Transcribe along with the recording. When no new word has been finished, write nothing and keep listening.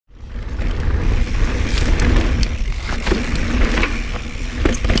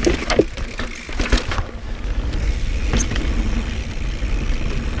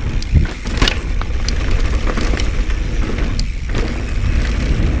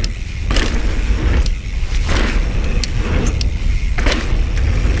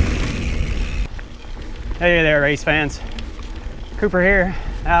Hey there, race fans. Cooper here,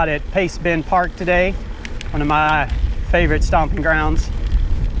 out at Pace Bend Park today. One of my favorite stomping grounds.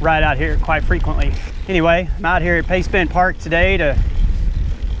 Ride out here quite frequently. Anyway, I'm out here at Pace Bend Park today to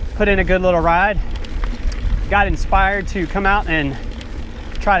put in a good little ride. Got inspired to come out and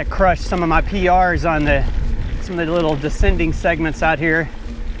try to crush some of my PRs on some of the little descending segments out here.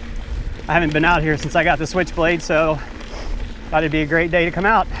 I haven't been out here since I got the Switchblade, so thought it'd be a great day to come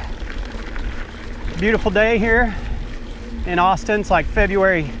out. Beautiful day here in Austin. It's like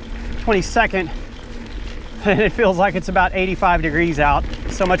February 22nd and it feels like it's about 85 degrees out.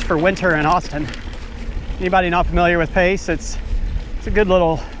 So much for winter in Austin. Anybody not familiar with Pace, it's a good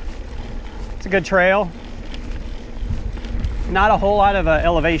trail. Not a whole lot of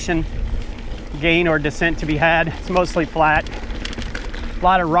elevation gain or descent to be had. It's mostly flat. A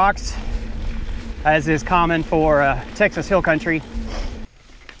lot of rocks, as is common for Texas hill country.